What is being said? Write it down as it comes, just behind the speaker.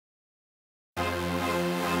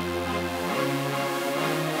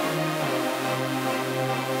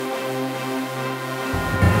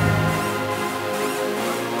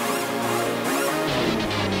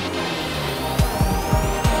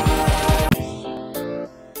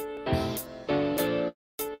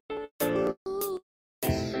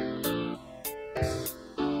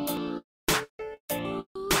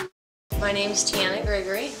My name's Tianna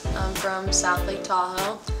Gregory. I'm from South Lake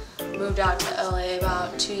Tahoe. Moved out to LA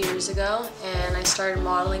about 2 years ago, and I started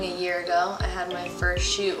modeling a year ago. I had my first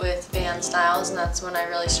shoot with Van Styles, and that's when I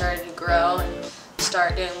really started to grow and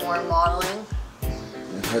start doing more modeling.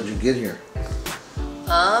 And how'd you get here?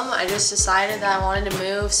 I just decided that I wanted to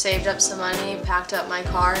move, saved up some money, packed up my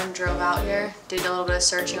car and drove out here. Did a little bit of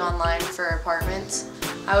searching online for apartments.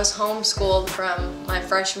 I was homeschooled from my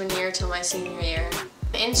freshman year till my senior year.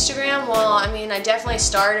 Instagram, well, I mean, I definitely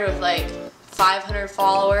started with like 500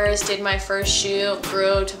 followers, did my first shoot,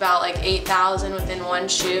 grew to about like 8,000 within one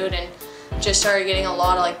shoot, and just started getting a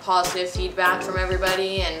lot of like positive feedback from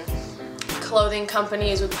everybody, and clothing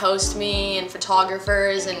companies would post me and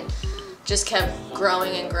photographers, and just kept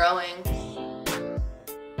growing and growing.